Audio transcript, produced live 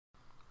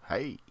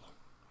Hey,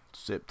 it's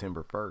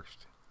September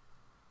 1st.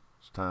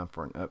 It's time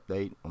for an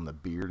update on the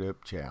Beard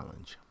Up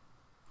Challenge.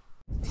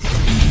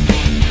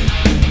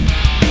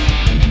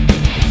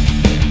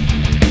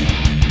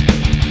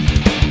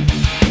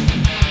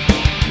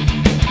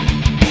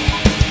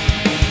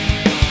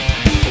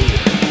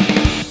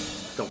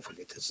 Don't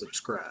forget to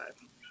subscribe.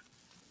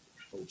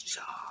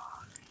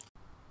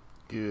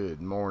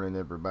 Good morning,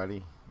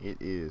 everybody. It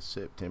is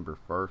September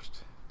 1st,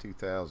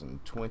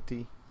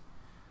 2020.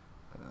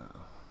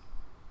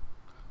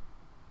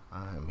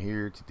 I am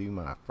here to do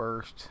my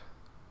first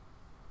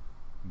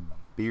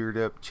Beard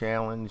Up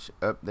Challenge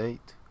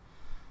update.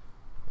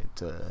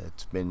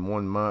 It's been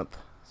 1 month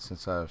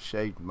since I've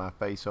shaved my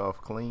face off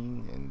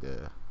clean,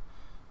 and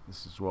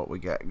this is what we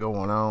got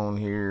going on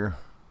here.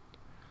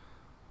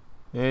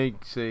 Yeah, you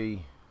can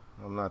see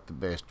I'm not the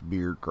best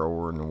beard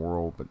grower in the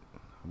world, but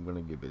I'm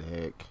gonna give it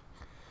a heck.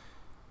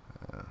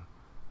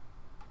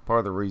 Part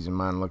of the reason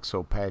mine looks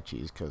so patchy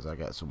is because I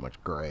got so much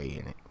gray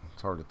in it.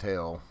 It's hard to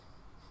tell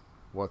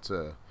what's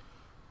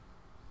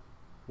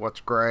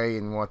gray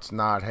and what's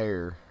not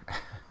hair.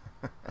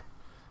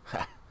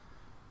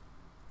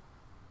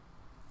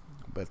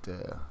 But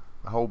the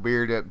whole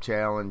Beard Up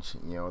Challenge,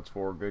 it's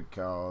for a good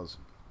cause.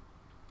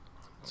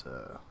 It's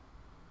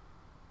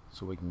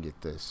so we can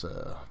get this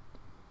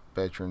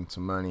veteran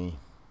some money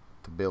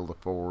to build a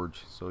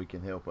forge, so he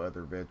can help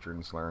other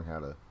veterans learn how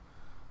to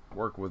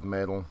work with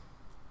metal,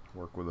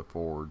 work with a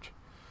forge.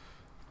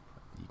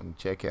 You can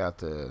check out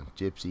the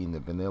Gypsy and the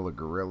Vanilla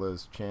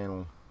Gorillas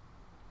channel,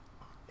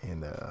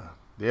 and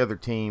the other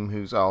team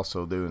who's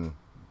also doing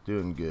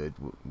good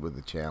with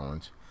the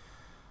challenge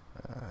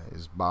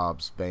is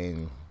Bob's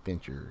Van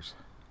Ventures.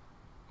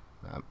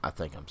 I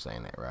think I'm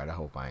saying that right. I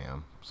hope I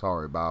am.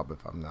 Sorry, Bob,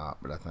 if I'm not,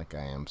 but I think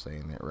I am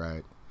saying that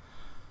right.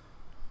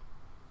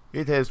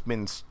 It has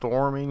been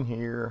storming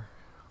here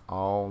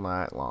all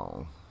night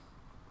long.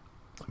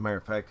 Matter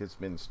of fact, it's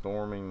been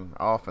storming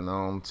off and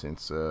on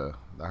since the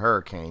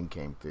hurricane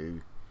came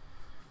through.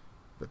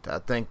 But I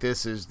think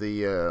this is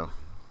the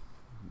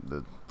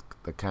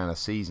kind of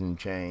season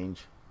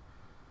change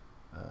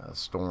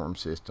storm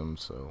system.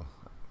 So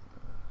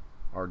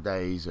our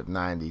days of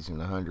 90s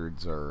and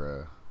 100s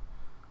are,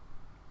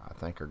 I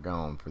think, are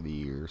gone for the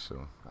year.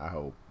 So I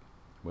hope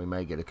we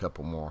may get a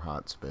couple more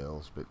hot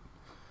spells, but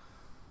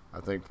I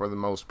think for the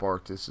most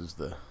part this is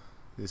the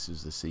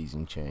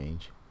season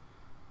change.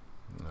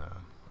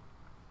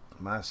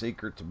 My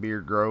secret to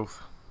beard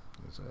growth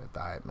is a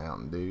Diet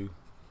Mountain Dew.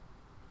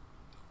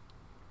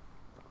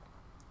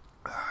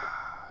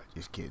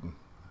 Just kidding.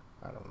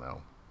 I don't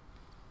know.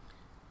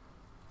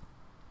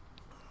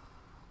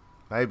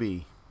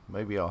 Maybe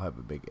I'll have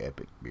a big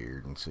epic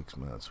beard in 6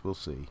 months. We'll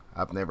see.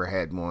 I've never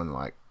had one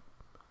like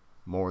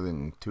more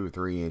than 2 or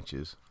 3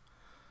 inches.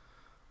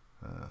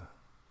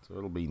 So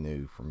it'll be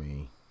new for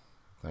me.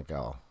 I think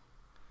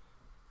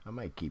I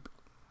may keep it.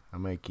 I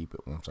may keep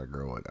it once I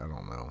grow it. I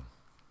don't know.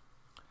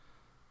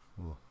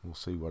 We'll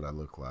see what I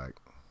look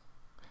like.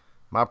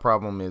 My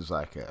problem is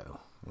like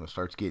when it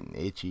starts getting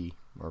itchy,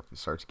 or if it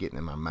starts getting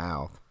in my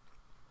mouth,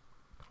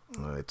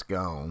 it's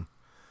gone.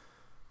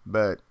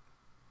 But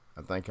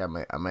I think I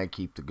may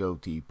keep the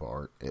goatee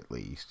part at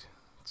least.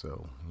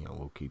 So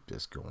we'll keep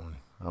this going.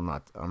 I'm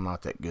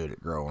not that good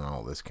at growing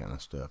all this kind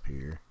of stuff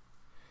here.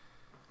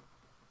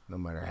 No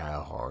matter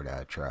how hard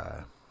I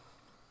try,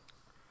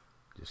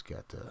 just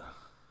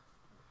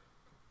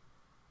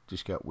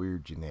got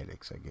weird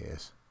genetics, I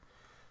guess.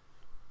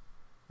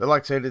 But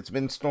like I said, it's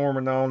been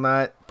storming all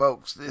night,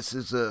 folks. This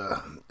is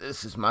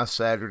my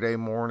Saturday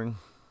morning.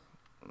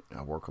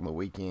 I work on the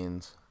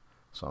weekends,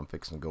 so I'm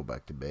fixing to go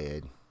back to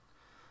bed.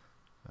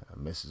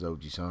 Mrs.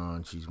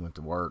 Oji-san, she's went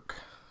to work.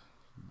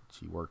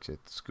 She works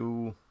at the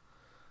school.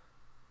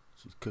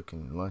 She's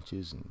cooking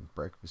lunches and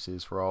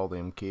breakfasts for all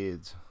them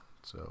kids.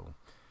 So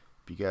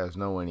if you guys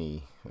know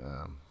any,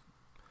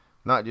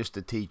 not just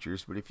the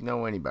teachers, but if you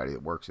know anybody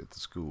that works at the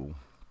school,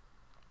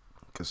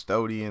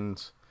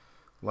 custodians,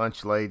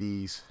 lunch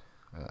ladies,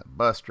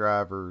 bus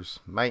drivers,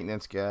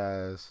 maintenance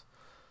guys,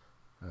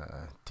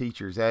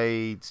 teachers'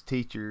 aides,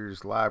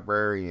 teachers,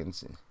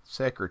 librarians,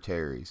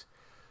 secretaries,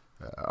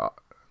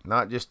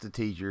 not just the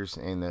teachers,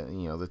 and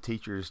the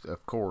teachers,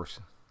 of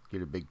course,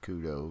 get a big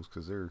kudos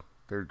because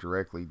they're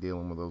directly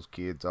dealing with those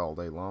kids all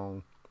day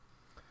long.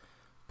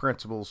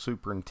 Principals,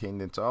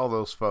 superintendents, all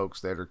those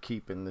folks that are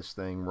keeping this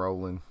thing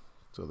rolling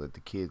so that the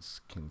kids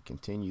can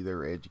continue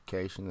their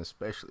education,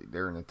 especially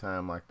during a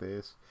time like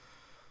this.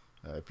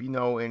 If you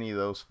know any of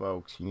those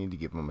folks, you need to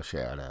give them a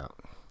shout out,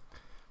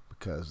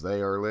 because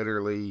they are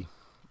literally,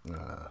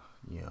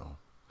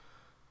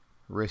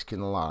 risking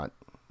a lot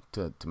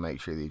to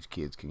make sure these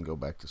kids can go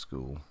back to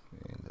school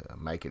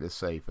and make it as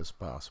safe as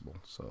possible.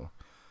 So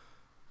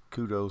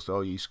kudos to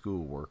all you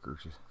school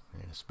workers,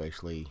 and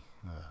especially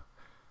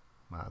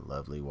my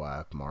lovely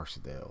wife,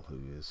 Marcedale,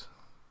 who is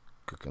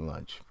cooking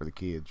lunch for the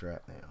kids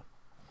right now.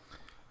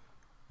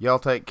 Y'all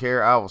take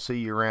care. I will see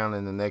you around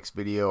in the next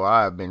video.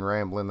 I have been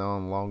rambling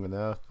on long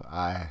enough.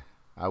 I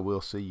will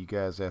see you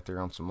guys out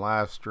there on some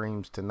live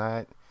streams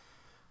tonight.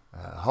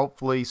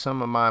 Hopefully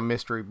some of my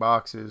mystery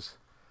boxes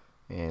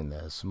and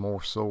some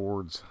more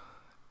swords,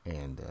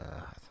 and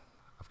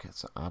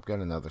I've got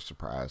another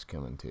surprise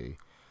coming too.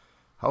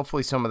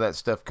 Hopefully some of that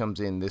stuff comes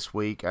in this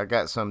week. I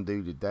got some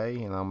due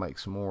today, and I'll make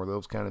some more of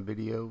those kind of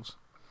videos.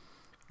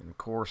 And of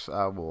course,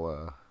 I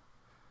will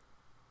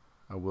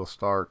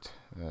start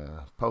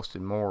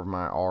posting more of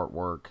my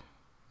artwork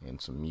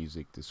and some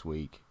music this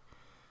week.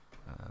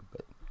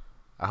 But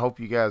I hope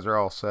you guys are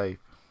all safe.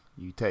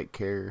 You take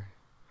care.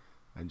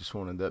 I just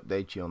wanted to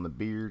update you on the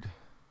beard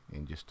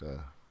and just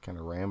kind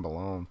of ramble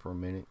on for a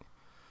minute.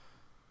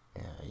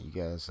 You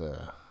guys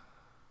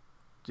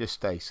just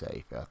stay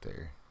safe out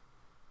there.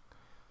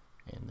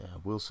 And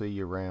we'll see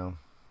you around.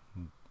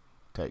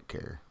 Take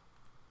care.